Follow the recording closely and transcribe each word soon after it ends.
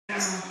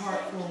my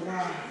heart for a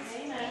while.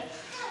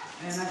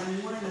 And I've been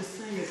wanting to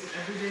sing it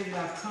every day that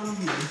I've come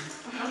here.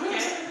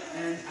 Okay.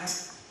 And I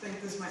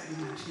think this might be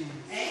my chance.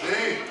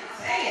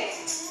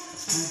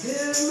 Sing. I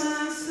give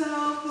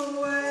myself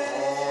away.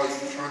 Oh,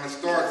 you're trying to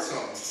start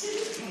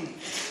something.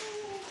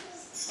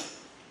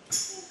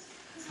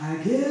 I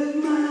give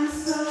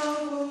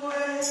myself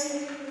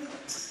away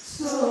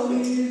so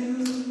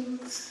you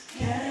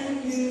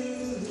can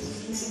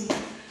use me.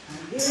 I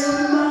give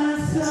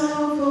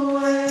myself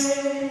away.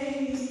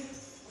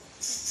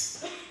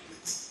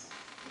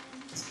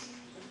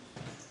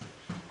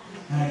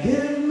 I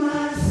give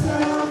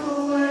myself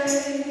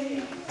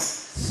away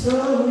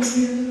so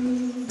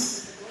you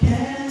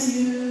can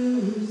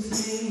use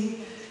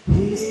me.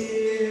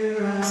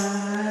 Here I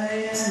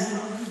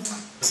am.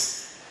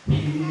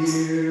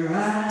 Here I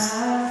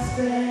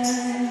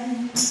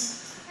stand.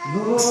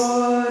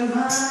 Lord,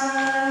 my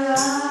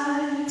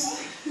life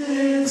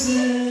is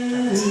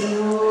in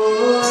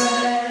your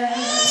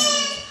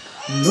hands.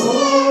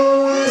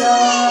 Lord,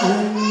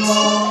 I'm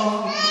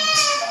longing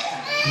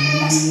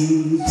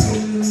to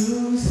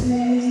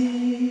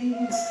see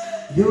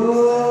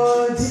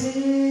your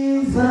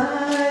desires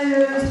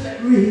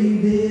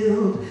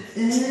revealed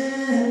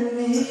in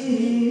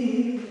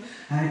me.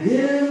 I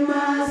give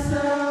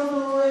myself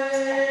away.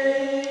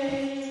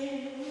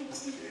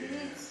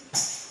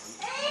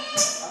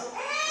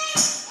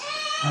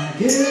 I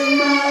give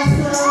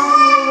myself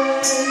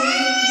away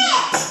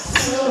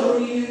so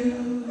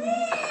you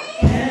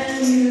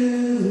can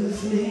use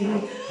me.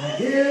 I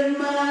give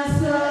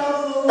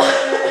myself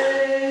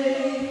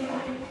away.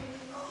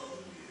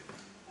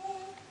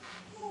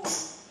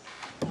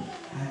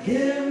 I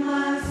give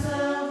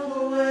myself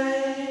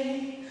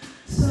away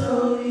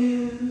so you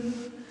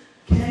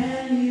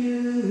can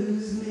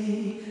use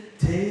me.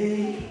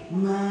 Take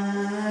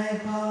my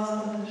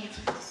heart,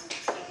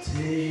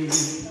 take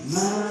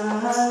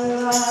my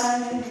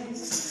life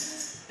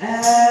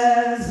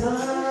as a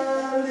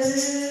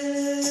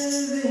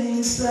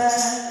living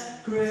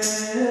sacrifice.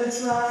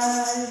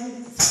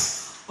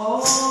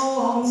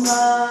 All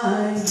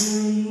my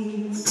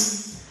dreams,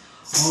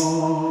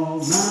 all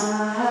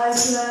my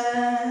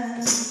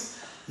plans,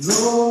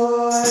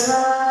 Lord,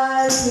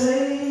 I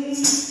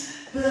place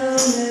them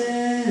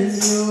in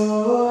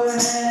your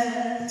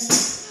hands.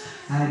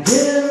 I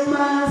give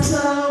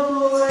myself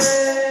away.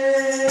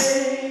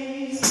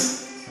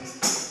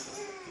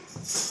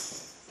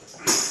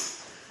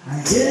 I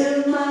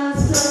give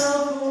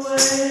myself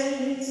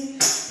away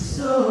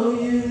so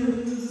you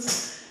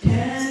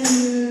can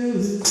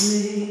use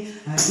me.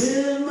 I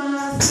give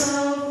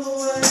myself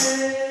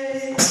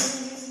away.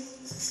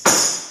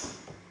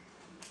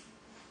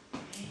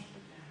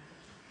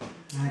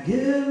 I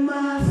give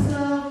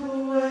myself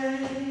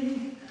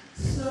away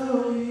so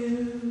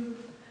you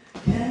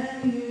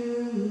can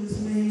use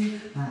me.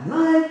 My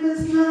life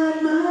is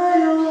not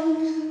my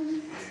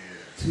own.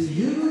 To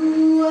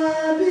you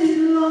I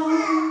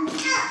belong.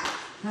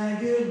 I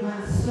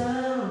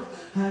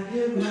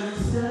give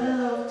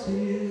myself to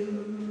you.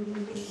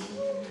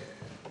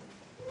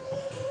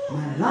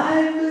 My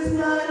life is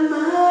not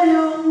my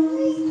own.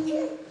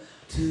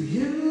 To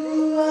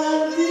you I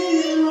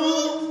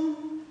belong.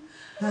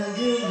 I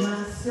give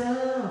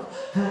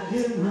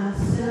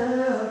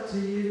myself to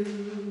you.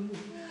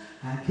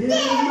 I give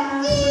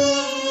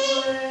myself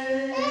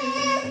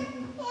away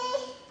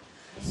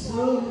so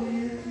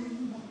you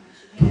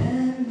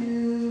can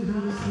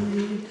use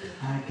me.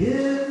 I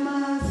give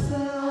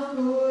myself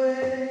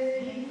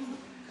away.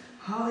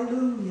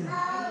 Hallelujah.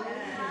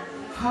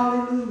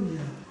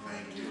 Hallelujah.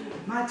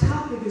 My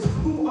topic is,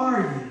 who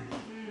are you?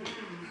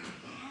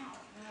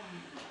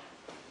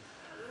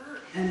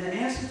 And the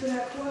answer to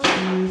that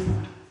question is,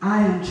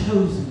 I am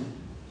chosen.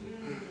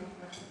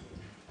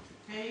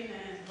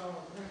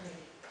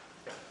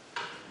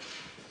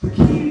 The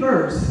key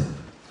verse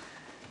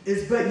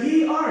is, but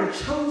ye are a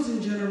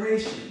chosen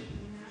generation,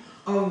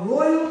 a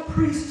royal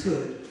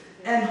priesthood,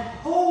 and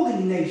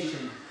holy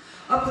nation,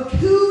 a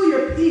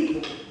peculiar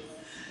people,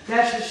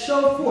 that should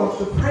show forth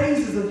the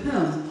praises of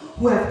him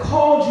who hath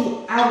called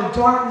you out of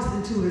darkness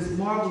into his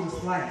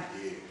marvelous light.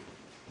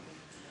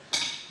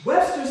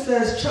 Webster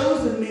says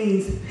chosen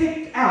means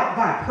picked out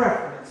by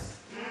preference,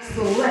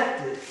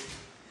 selected.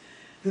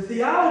 The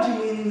theology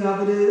meaning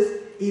of it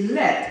is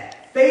elect,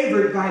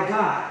 favored by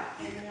God.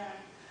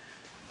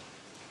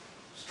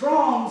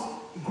 Strong's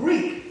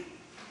Greek,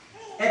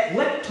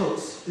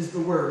 eklektos is the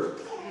word,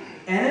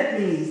 and it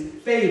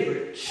means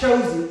favored,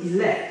 chosen,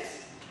 elect.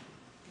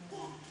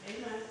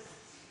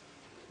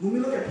 When we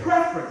look at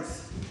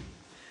preference,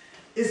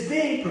 it's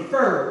being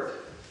preferred,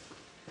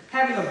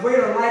 having a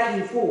greater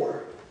liking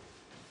for.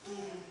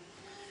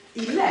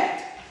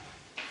 Elect,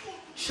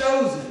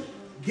 chosen,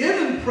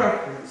 given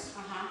preference,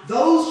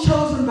 those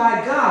chosen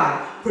by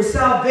God for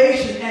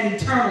salvation and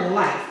eternal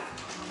life.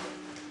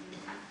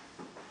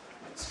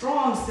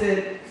 Strong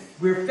said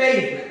we're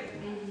favored,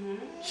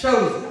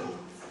 chosen,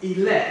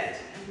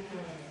 elect.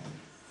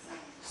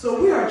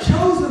 So we are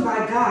chosen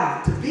by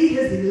God to be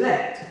his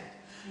elect,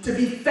 to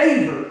be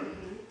favored.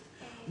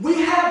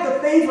 We have the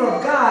favor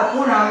of God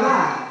on our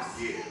lives.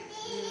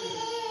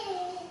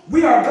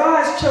 We are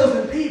God's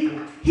chosen people.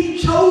 He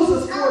chose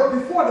us for it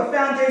before the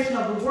foundation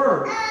of the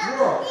world.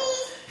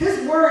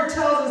 His word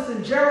tells us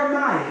in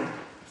Jeremiah.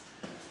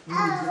 I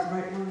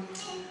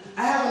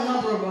have a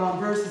number of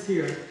verses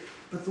here,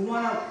 but the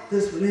one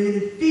this one in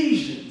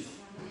Ephesians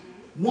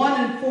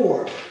 1 and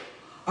 4.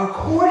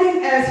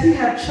 According as he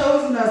hath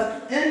chosen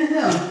us in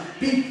him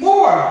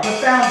before the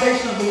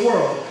foundation of the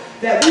world,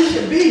 that we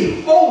should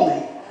be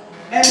holy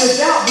and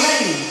without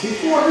blame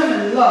before him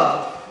in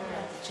love.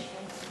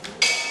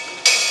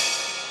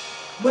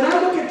 When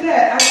I look at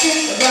that, I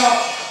think about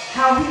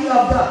how he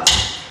loved us.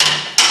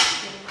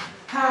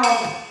 How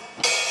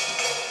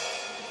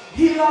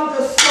he loved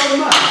us so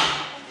much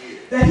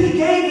that he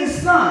gave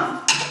his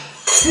son,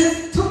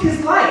 took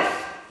his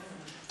life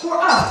for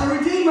us to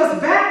redeem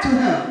us back to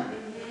him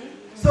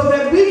so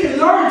that we can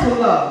learn to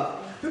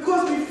love.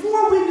 Because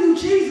before we knew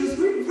Jesus,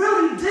 we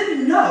really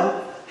didn't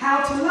know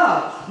how to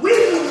love. We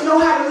didn't even know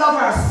how to love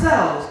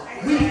ourselves.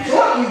 We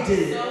thought we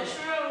did.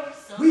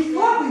 We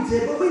thought we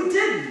did, but we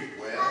didn't.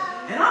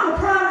 And I'm a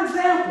prime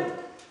example.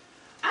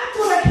 I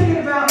thought I cared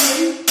about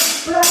me,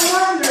 but I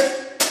learned that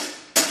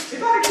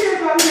if I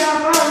cared about me, I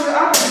would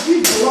have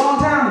Jesus a long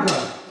time ago.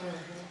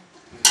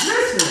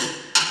 Listen,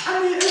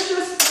 I mean, it's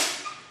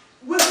just,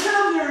 with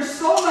him there is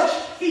so much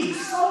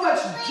peace, so much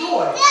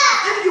joy.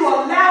 If you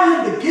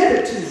allow him to give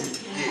it to you,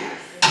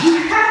 you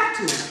have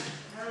to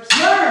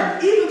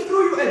learn, even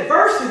through your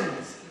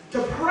adversities,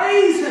 to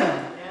praise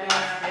him.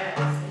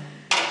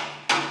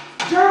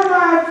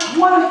 Jeremiah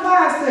 1 and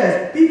 5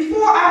 says,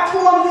 before I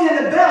formed thee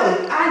in the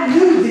belly, I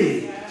knew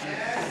thee.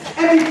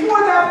 And before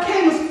thou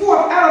camest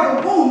forth out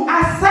of the womb,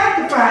 I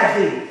sanctified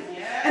thee.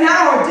 And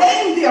I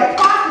ordained thee a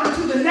prophet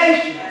unto the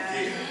nations.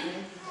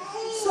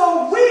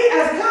 So we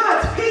as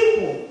God's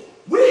people,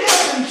 we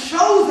have been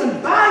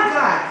chosen by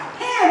God,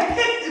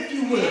 handpicked, if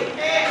you will.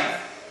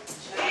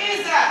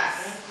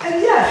 And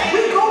yes,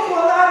 we go for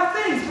a lot of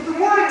things, but the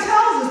word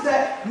tells us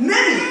that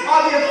many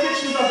are the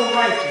afflictions of the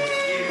righteous.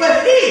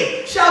 But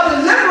he shall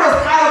deliver us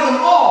out of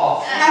them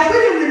all. And if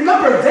we can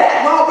remember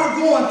that while we're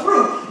going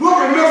through, we'll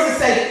remember to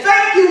say,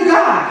 thank you,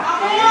 God,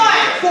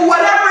 for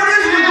whatever it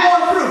is we're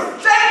going through.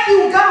 Thank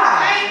you,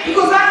 God,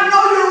 because I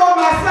know you're on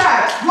my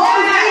side.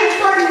 Romans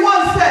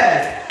 8:31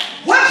 says,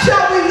 what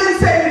shall we then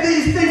say to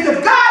these things? If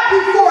God be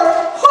for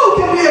us,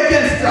 who can be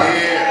against us?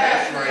 Yeah,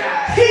 that's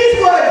right. He's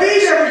going to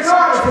be there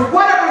regardless of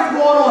whatever's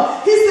going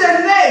on. He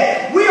says,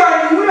 nay, we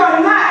are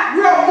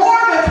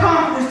more than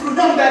conquerors through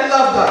him that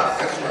loved us.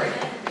 That's right.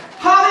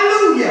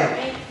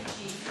 Hallelujah.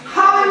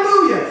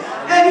 Hallelujah.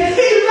 And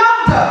he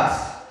loved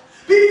us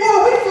before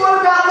we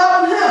thought about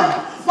loving him.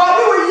 While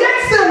we were yet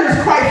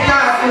sinners, Christ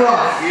died for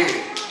us.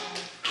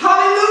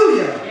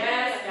 Hallelujah.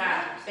 Yes,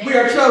 God. We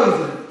are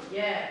chosen.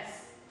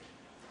 Yes.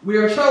 We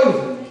are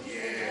chosen.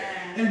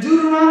 In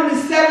Deuteronomy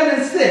 7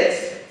 and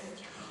 6,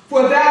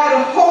 for thou art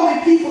a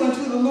holy people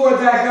unto the Lord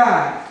thy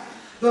God.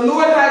 The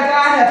Lord thy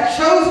God hath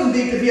chosen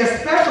thee to be a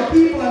special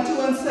people unto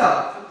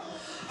himself,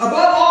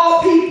 above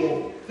all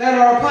people that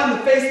are upon the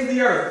face of the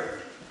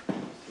earth.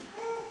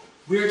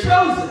 We are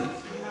chosen.